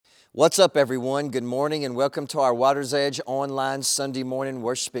What's up, everyone? Good morning and welcome to our Water's Edge online Sunday morning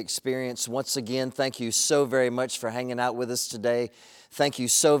worship experience. Once again, thank you so very much for hanging out with us today. Thank you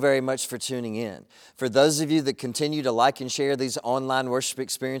so very much for tuning in. For those of you that continue to like and share these online worship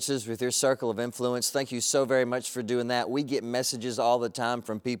experiences with your circle of influence, thank you so very much for doing that. We get messages all the time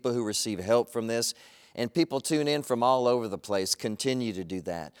from people who receive help from this. And people tune in from all over the place. Continue to do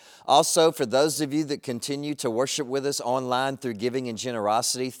that. Also, for those of you that continue to worship with us online through giving and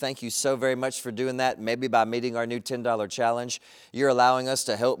generosity, thank you so very much for doing that. Maybe by meeting our new $10 challenge, you're allowing us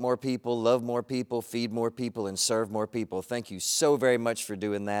to help more people, love more people, feed more people, and serve more people. Thank you so very much for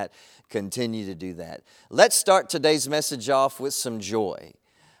doing that. Continue to do that. Let's start today's message off with some joy.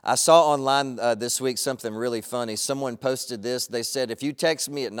 I saw online this week something really funny. Someone posted this. They said, if you text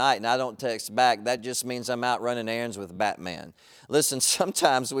me at night and I don't text back, that just means I'm out running errands with Batman. Listen,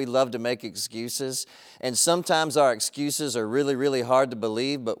 sometimes we love to make excuses, and sometimes our excuses are really, really hard to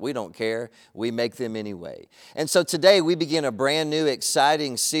believe, but we don't care. We make them anyway. And so today we begin a brand new,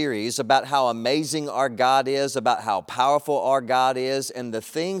 exciting series about how amazing our God is, about how powerful our God is, and the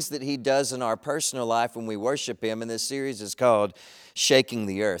things that He does in our personal life when we worship Him. And this series is called Shaking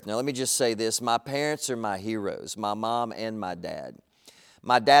the Earth. Now, let me just say this. My parents are my heroes, my mom and my dad.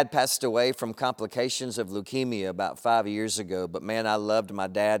 My dad passed away from complications of leukemia about 5 years ago, but man, I loved my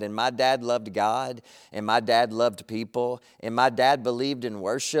dad, and my dad loved God, and my dad loved people, and my dad believed in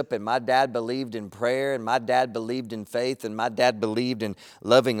worship, and my dad believed in prayer, and my dad believed in faith, and my dad believed in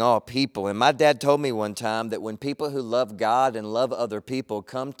loving all people. And my dad told me one time that when people who love God and love other people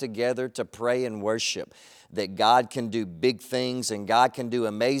come together to pray and worship, that God can do big things and God can do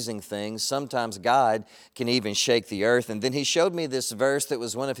amazing things. Sometimes God can even shake the earth. And then he showed me this verse that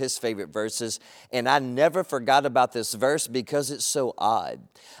was one of his favorite verses, and I never forgot about this verse because it's so odd.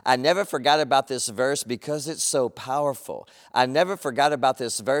 I never forgot about this verse because it's so powerful. I never forgot about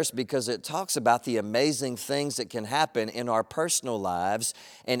this verse because it talks about the amazing things that can happen in our personal lives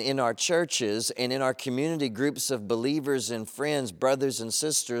and in our churches and in our community groups of believers and friends, brothers and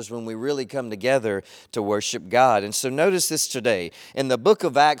sisters, when we really come together to worship God. And so notice this today. In the book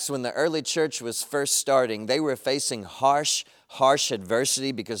of Acts, when the early church was first starting, they were facing harsh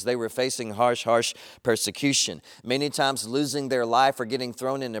adversity because they were facing harsh persecution. Many times losing their life or getting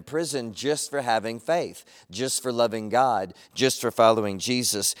thrown into prison just for having faith, just for loving God, just for following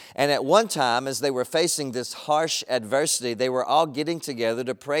Jesus. And at one time, as they were facing this harsh adversity, they were all getting together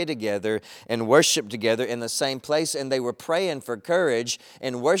to pray together and worship together in the same place. And they were praying for courage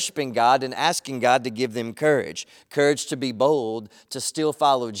and worshiping God and asking God to give them courage. Courage to be bold, to still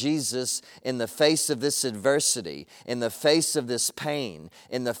follow Jesus in the face of this adversity, in the face of this pain,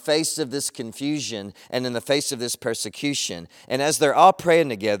 in the face of this confusion, and in the face of this persecution. And as they're all praying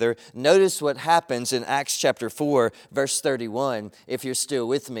together, notice what happens in Acts chapter 4, verse 31. If you're still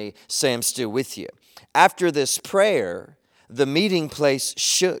with me, say I'm still with you. After this prayer, the meeting place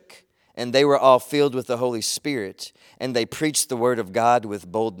shook, and they were all filled with the Holy Spirit, and they preached the word of God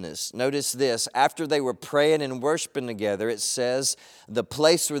with boldness. Notice this, after they were praying and worshiping together, it says the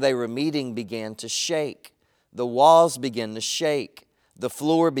place where they were meeting began to shake. The walls began to shake. The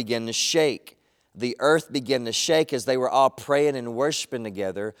floor began to shake. The earth began to shake as they were all praying and worshiping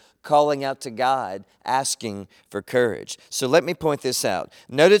together, calling out to God, asking for courage. So let me point this out.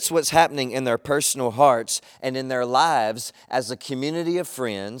 Notice what's happening in their personal hearts and in their lives as a community of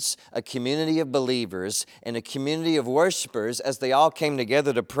friends, a community of believers, and a community of worshipers as they all came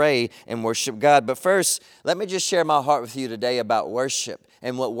together to pray and worship God. But first, let me just share my heart with you today about worship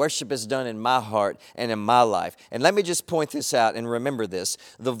and what worship has done in my heart and in my life. And let me just point this out and remember this.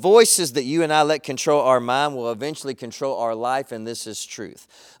 The voices that you and I let control our mind will eventually control our life, and this is truth.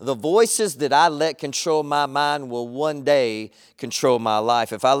 The voices that I let control my mind will one day control my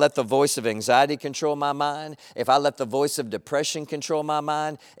life. If I let the voice of anxiety control my mind, if I let the voice of depression control my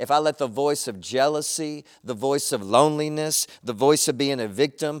mind, if I let the voice of jealousy, the voice of loneliness, the voice of being a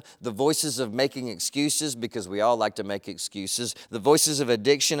victim, the voices of making excuses, because we all like to make excuses, the voices of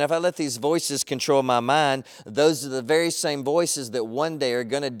addiction, if I let these voices control my mind, those are the very same voices that one day are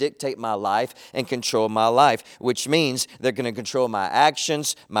going to dictate my life and control my life, which means they're going to control my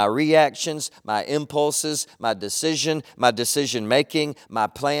actions, my reactions, my impulses, my decision making, my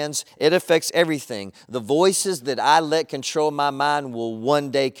plans. It affects everything. The voices that I let control my mind will one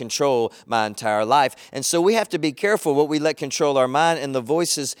day control my entire life. And so we have to be careful what we let control our mind and the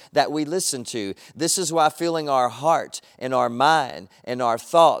voices that we listen to. This is why filling our heart and our mind and in our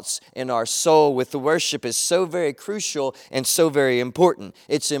thoughts, in our soul with the worship is so very crucial and so very important.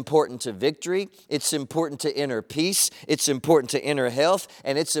 It's important to victory. It's important to inner peace. It's important to inner health.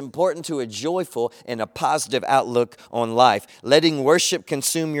 And it's important to a joyful and a positive outlook on life. Letting worship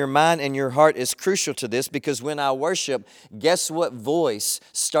consume your mind and your heart is crucial to this, because when I worship, guess what voice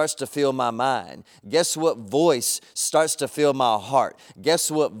starts to fill my mind? Guess what voice starts to fill my heart? Guess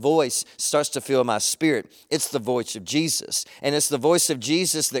what voice starts to fill my spirit? It's the voice of Jesus. And it's the voice of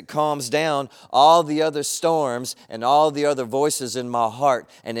Jesus that calms down all the other storms and all the other voices in my heart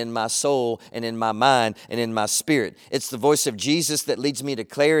and in my soul and in my mind and in my spirit. It's the voice of Jesus that leads me to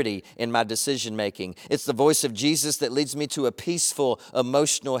clarity in my decision making. It's the voice of Jesus that leads me to a peaceful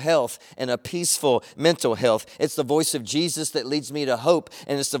emotional health and a peaceful mental health. It's the voice of Jesus that leads me to hope,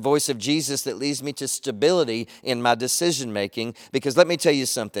 and it's the voice of Jesus that leads me to stability in my decision making. Because let me tell you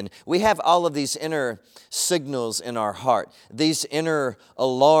something, we have all of these inner signals in our heart, these inner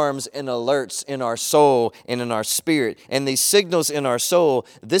alarms and alerts in our soul and in our spirit. And these signals in our soul,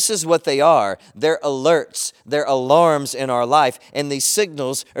 this is what they are. They're alerts, they're alarms in our life. And these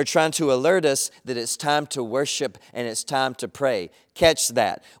signals are trying to alert us that it's time to worship and it's time to pray. Catch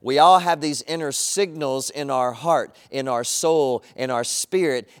that. We all have these inner signals in our heart, in our soul, in our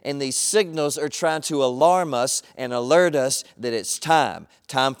spirit, and these signals are trying to alarm us and alert us that it's time.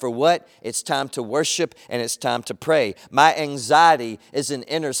 Time for what? It's time to worship and it's time to pray. My anxiety is an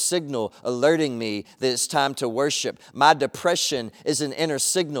inner signal alerting me that it's time to worship. My depression is an inner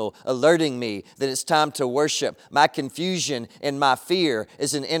signal alerting me that it's time to worship. My confusion and my fear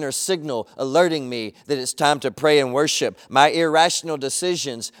is an inner signal alerting me that it's time to pray and worship. My irrational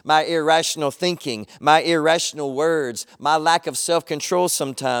decisions, my irrational thinking, my irrational words, my lack of self-control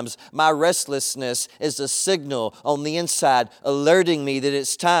sometimes, my restlessness is a signal on the inside alerting me that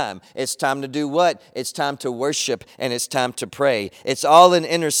it's time. It's time to do what? It's time to worship and it's time to pray. It's all an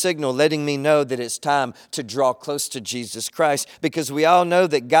inner signal letting me know that it's time to draw close to Jesus Christ, because we all know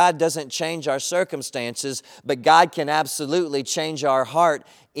that God doesn't change our circumstances, but God can absolutely change our heart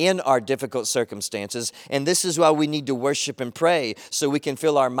in our difficult circumstances. And this is why we need to worship and pray, so we can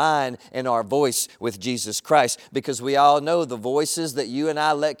fill our mind and our voice with Jesus Christ. Because we all know the voices that you and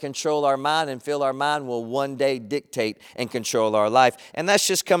I let control our mind and fill our mind will one day dictate and control our life. And that's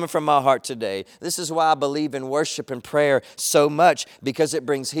just coming from my heart today. This is why I believe in worship and prayer so much, because it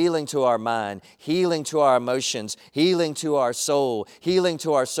brings healing to our mind, healing to our emotions, healing to our soul, healing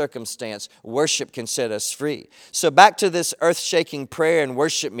to our circumstance. Worship can set us free. So back to this earth-shaking prayer and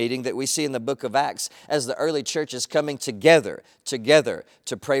worship meeting that we see in the book of Acts, as the early church is coming together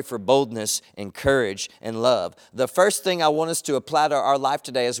to pray for boldness and courage and love. The first thing I want us to apply to our life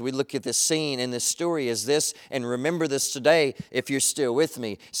today as we look at this scene and this story is this, and remember this today. If you're still with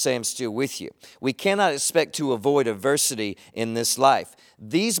me, say I'm still with you. We cannot expect to avoid adversity in this life.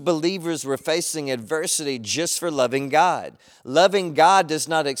 These believers were facing adversity just for loving God. Loving God does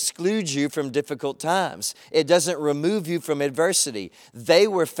not exclude you from difficult times. It doesn't remove you from adversity. They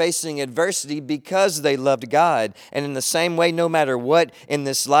were facing adversity because they loved God. And in the same way, no matter what in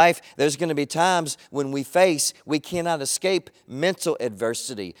this life, there's going to be times when we cannot escape mental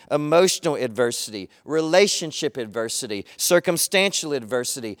adversity, emotional adversity, relationship adversity, circumstantial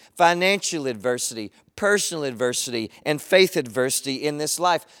adversity, financial adversity, personal adversity, and faith adversity in this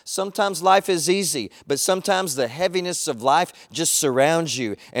life. Sometimes life is easy, but sometimes the heaviness of life just surrounds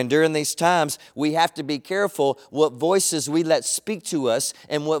you. And during these times, we have to be careful what voices we let speak to us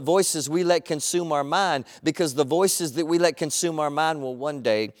and what voices we let consume our mind, because the voices that we let consume our mind will one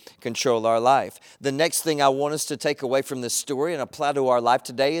day control our life. The next thing I want us to take away from this story and apply to our life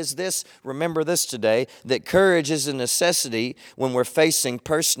today is this. Remember this today, that courage is a necessity when we're facing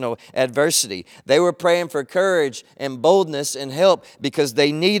personal adversity. They were praying for courage and boldness and help because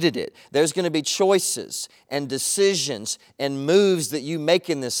they needed it. There's going to be choices and decisions and moves that you make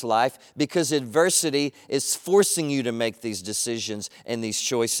in this life because adversity is forcing you to make these decisions and these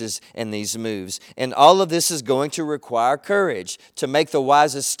choices and these moves. And all of this is going to require courage. To make the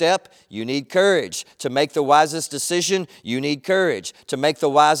wisest step, you need courage. To make the wisest decision, you need courage. To make the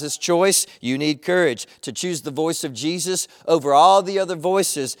wisest choice, you need courage. To choose the voice of Jesus over all the other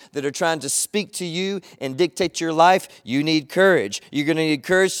voices that are trying to speak to you and dictate your life, you need courage. You're going to need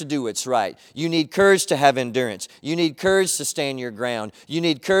courage to do what's right. You need courage to have endurance. You need courage to stand your ground. You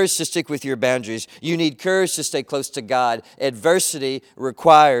need courage to stick with your boundaries. You need courage to stay close to God. Adversity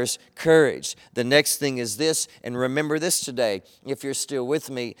requires courage. The next thing is this, and remember this today. If you're still with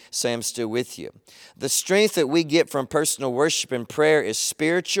me, say I'm still with you. The strength that we get from personal worship and prayer is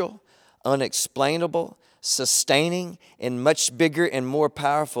spiritual, unexplainable, sustaining, and much bigger and more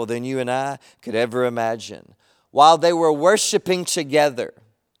powerful than you and I could ever imagine. while they were worshiping together,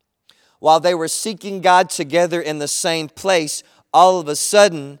 while they were seeking God together in the same place, all of a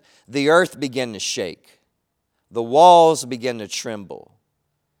sudden, the earth began to shake. The walls began to tremble.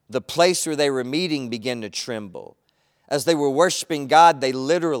 The place where they were meeting began to tremble. As they were worshiping God, they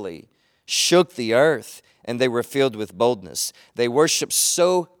literally shook the earth, and they were filled with boldness. They worshiped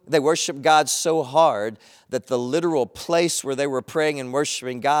God so hard that the literal place where they were praying and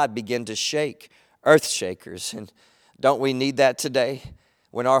worshiping God began to shake. Earth shakers. And don't we need that today?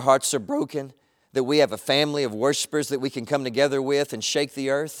 When our hearts are broken, that we have a family of worshipers that we can come together with and shake the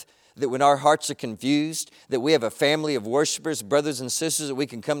earth. That when our hearts are confused, that we have a family of worshipers, brothers and sisters that we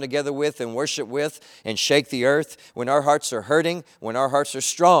can come together with and worship with and shake the earth. When our hearts are hurting, when our hearts are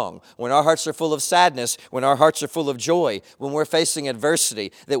strong, when our hearts are full of sadness, when our hearts are full of joy, when we're facing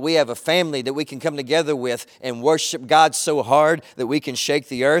adversity, that we have a family that we can come together with and worship God so hard that we can shake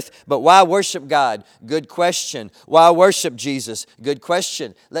the earth. But why worship God? Good question. Why worship Jesus? Good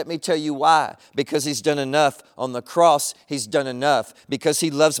question. Let me tell you why. Because He's done enough on the cross. He's done enough. Because He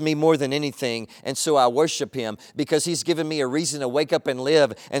loves me more than anything, and so I worship Him. Because He's given me a reason to wake up and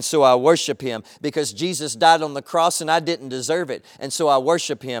live, and so I worship Him. Because Jesus died on the cross and I didn't deserve it, and so I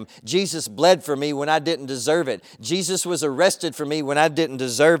worship Him. Jesus bled for me when I didn't deserve it. Jesus was arrested for me when I didn't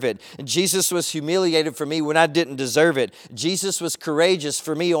deserve it. Jesus was humiliated for me when I didn't deserve it. Jesus was courageous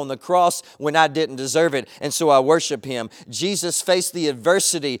for me on the cross when I didn't deserve it, and so I worship Him. Jesus faced the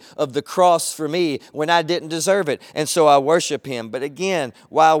adversity of the cross for me when I didn't deserve it, and so I worship Him. But again,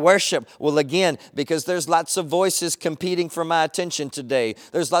 why worship? Well, again, because there's lots of voices competing for my attention today.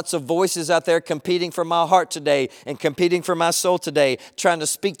 There's lots of voices out there competing for my heart today and competing for my soul today, trying to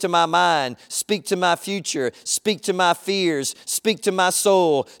speak to my mind, speak to my future, speak to my fears, speak to my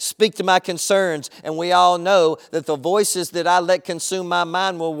soul, speak to my concerns. And we all know that the voices that I let consume my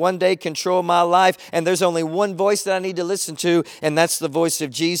mind will one day control my life. And there's only one voice that I need to listen to, and that's the voice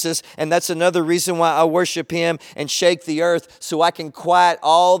of Jesus. And that's another reason why I worship Him and shake the earth, so I can quiet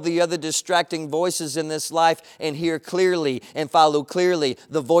all the other distracting voices in this life and hear clearly and follow clearly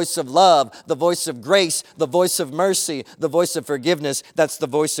the voice of love, the voice of grace, the voice of mercy, the voice of forgiveness. That's the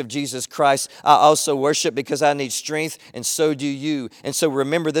voice of Jesus Christ. I also worship because I need strength, and so do you. And so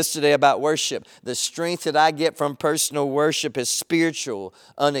remember this today about worship. The strength that I get from personal worship is spiritual,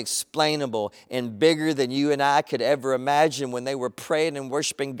 unexplainable, and bigger than you and I could ever imagine. When they were praying and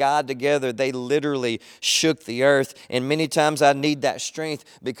worshiping God together, they literally shook the earth. And many times I need that strength,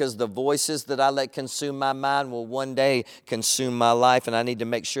 because the voices that I let consume my mind will one day consume my life, and I need to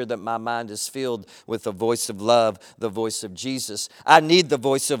make sure that my mind is filled with the voice of love, the voice of Jesus. I need the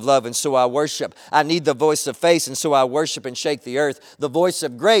voice of love, and so I worship. I need the voice of faith, and so I worship and shake the earth. The voice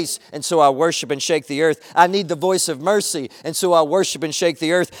of grace, and so I worship and shake the earth. I need the voice of mercy, and so I worship and shake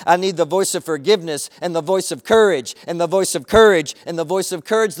the earth. I need the voice of forgiveness, and the voice of courage, and the voice of courage, and the voice of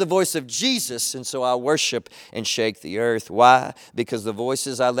courage, the voice of Jesus, and so I worship and shake the earth. Why? Because the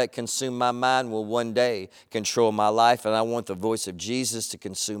voices I let consume my mind will one day control my life, and I want the voice of Jesus to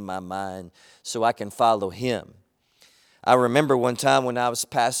consume my mind so I can follow Him. I remember one time when I was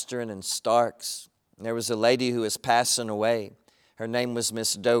pastoring in Starks, there was a lady who was passing away. Her name was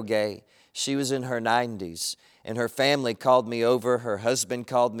Miss Doge. She was in her 90s, and her family called me over. Her husband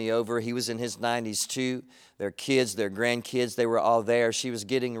called me over. He was in his 90s too. Their kids, their grandkids, they were all there. She was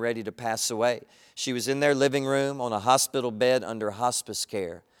getting ready to pass away. She was in their living room on a hospital bed under hospice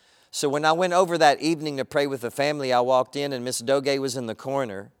care. So when I went over that evening to pray with the family, I walked in and Miss Doge was in the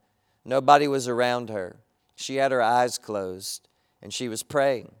corner. Nobody was around her. She had her eyes closed and she was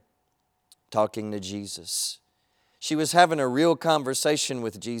praying, talking to Jesus. She was having a real conversation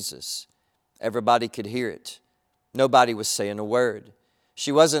with Jesus. Everybody could hear it. Nobody was saying a word.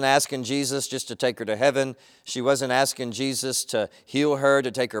 She wasn't asking Jesus just to take her to heaven. She wasn't asking Jesus to heal her,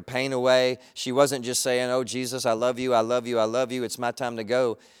 to take her pain away. She wasn't just saying, "Oh, Jesus, I love you, I love you, I love you. It's my time to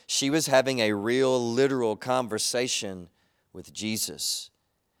go." She was having a real, literal conversation with Jesus.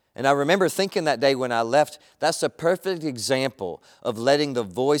 And I remember thinking that day when I left, that's a perfect example of letting the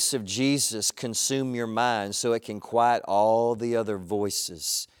voice of Jesus consume your mind so it can quiet all the other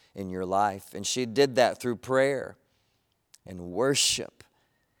voices in your life. And she did that through prayer and worship.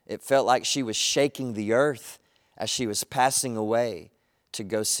 It felt like she was shaking the earth as she was passing away to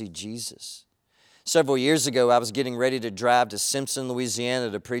go see Jesus. Several years ago, I was getting ready to drive to Simpson, Louisiana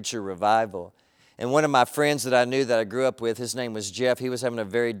to preach a revival. And one of my friends that I knew that I grew up with, his name was Jeff, he was having a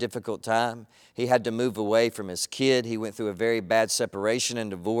very difficult time. He had to move away from his kid. He went through a very bad separation and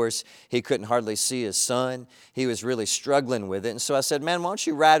divorce. He couldn't hardly see his son. He was really struggling with it. And so I said, "Man, why don't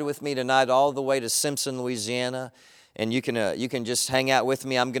you ride with me tonight all the way to Simpson, Louisiana? And you can just hang out with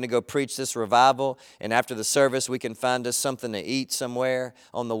me. I'm going to go preach this revival. And after the service, we can find us something to eat somewhere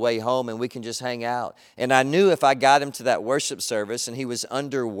on the way home, and we can just hang out. And I knew if I got him to that worship service and he was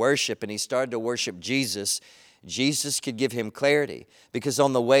under worship and he started to worship Jesus, Jesus could give him clarity. Because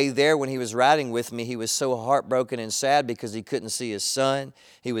on the way there, when he was riding with me, he was so heartbroken and sad because he couldn't see his son.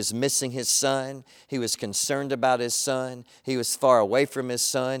 He was missing his son. He was concerned about his son. He was far away from his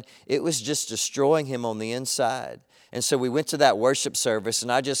son. It was just destroying him on the inside. And so we went to that worship service, and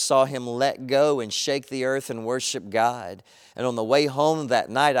I just saw him let go and shake the earth and worship God. And on the way home that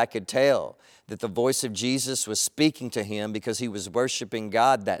night, I could tell that the voice of Jesus was speaking to him because he was worshiping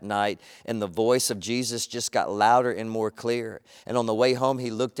God that night, and the voice of Jesus just got louder and more clear. And on the way home,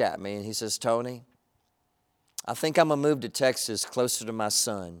 he looked at me and he says, Tony, I think I'm going to move to Texas closer to my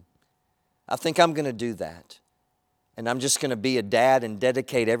son. I think I'm going to do that. And I'm just going to be a dad and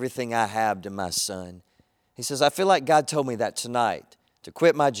dedicate everything I have to my son. He says, I feel like God told me that tonight, to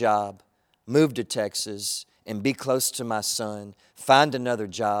quit my job, move to Texas, and be close to my son, find another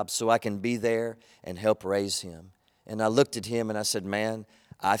job so I can be there and help raise him. And I looked at him and I said, man,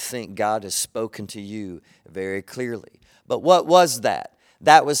 I think God has spoken to you very clearly. But what was that?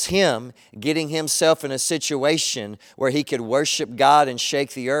 That was him getting himself in a situation where he could worship God and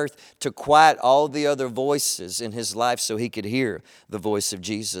shake the earth to quiet all the other voices in his life so he could hear the voice of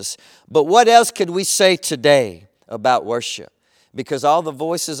Jesus. But what else could we say today about worship? Because all the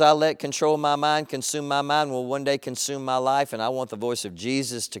voices I let control my mind, consume my mind, will one day consume my life. And I want the voice of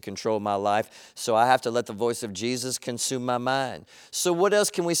Jesus to control my life. So I have to let the voice of Jesus consume my mind. So what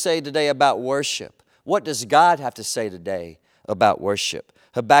else can we say today about worship? What does God have to say today about worship?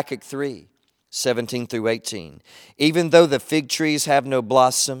 Habakkuk 3:17-18. Even though the fig trees have no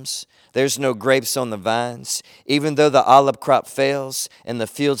blossoms, there's no grapes on the vines, even though the olive crop fails and the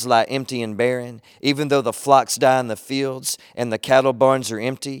fields lie empty and barren, even though the flocks die in the fields and the cattle barns are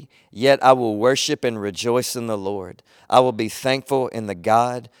empty, yet I will worship and rejoice in the Lord. I will be thankful in the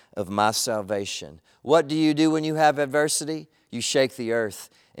God of my salvation. What do you do when you have adversity? You shake the earth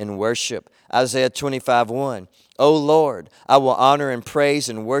in worship. Isaiah 25:1. O Lord, I will honor and praise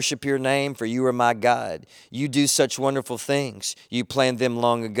and worship your name, for you are my God. You do such wonderful things. You planned them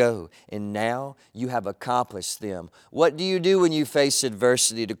long ago, and now you have accomplished them. What do you do when you face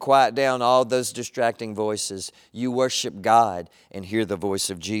adversity to quiet down all those distracting voices? You worship God and hear the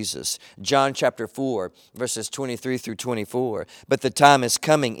voice of Jesus. John chapter 4, verses 23-24. But the time is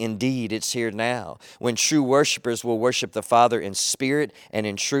coming, indeed, it's here now, when true worshipers will worship the Father in spirit and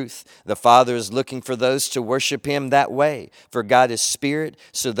in truth. The Father is looking for those to worship Him that way. For God is spirit,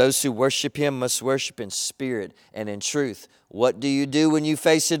 so those who worship Him must worship in spirit and in truth. What do you do when you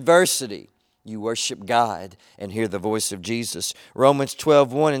face adversity? You worship God and hear the voice of Jesus. Romans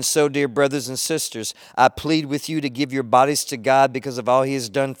 12:1. And so, dear brothers and sisters, I plead with you to give your bodies to God because of all He has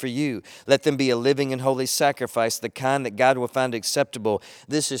done for you. Let them be a living and holy sacrifice, the kind that God will find acceptable.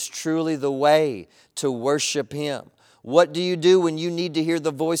 This is truly the way to worship Him. What do you do when you need to hear the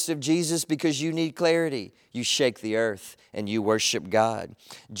voice of Jesus because you need clarity? You shake the earth and you worship God.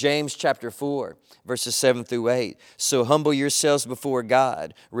 James chapter 4, verses 7-8. So humble yourselves before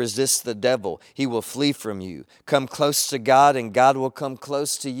God. Resist the devil. He will flee from you. Come close to God and God will come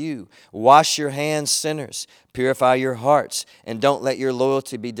close to you. Wash your hands, sinners. Purify your hearts, and don't let your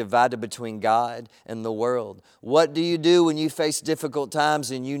loyalty be divided between God and the world. What do you do when you face difficult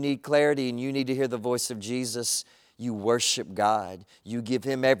times and you need clarity and you need to hear the voice of Jesus? You worship God. You give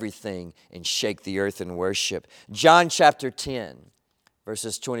Him everything and shake the earth in worship. John chapter 10,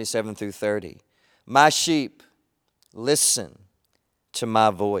 verses 27-30. My sheep, listen to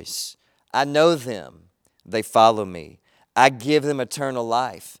my voice. I know them. They follow me. I give them eternal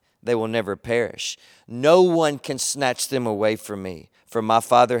life. They will never perish. No one can snatch them away from me. For my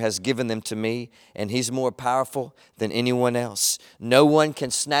Father has given them to me, and He's more powerful than anyone else. No one can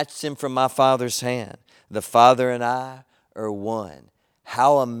snatch them from my Father's hand. The Father and I are one.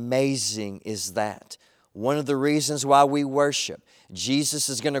 How amazing is that? One of the reasons why we worship. Jesus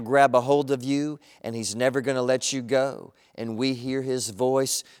is going to grab a hold of you, and He's never going to let you go. And we hear His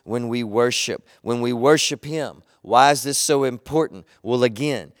voice when we worship. When we worship Him. Why is this so important? Well,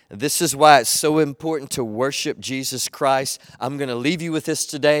 again, this is why it's so important to worship Jesus Christ. I'm going to leave you with this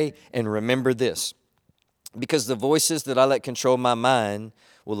today, and remember this. Because the voices that I let control my mind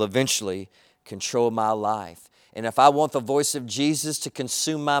will eventually control my life. And if I want the voice of Jesus to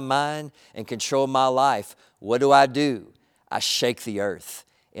consume my mind and control my life, what do? I shake the earth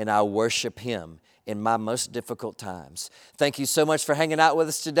and I worship Him in my most difficult times. Thank you so much for hanging out with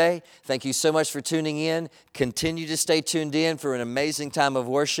us today. Thank you so much for tuning in. Continue to stay tuned in for an amazing time of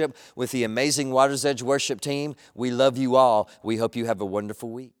worship with the amazing Water's Edge worship team. We love you all. We hope you have a wonderful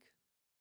week.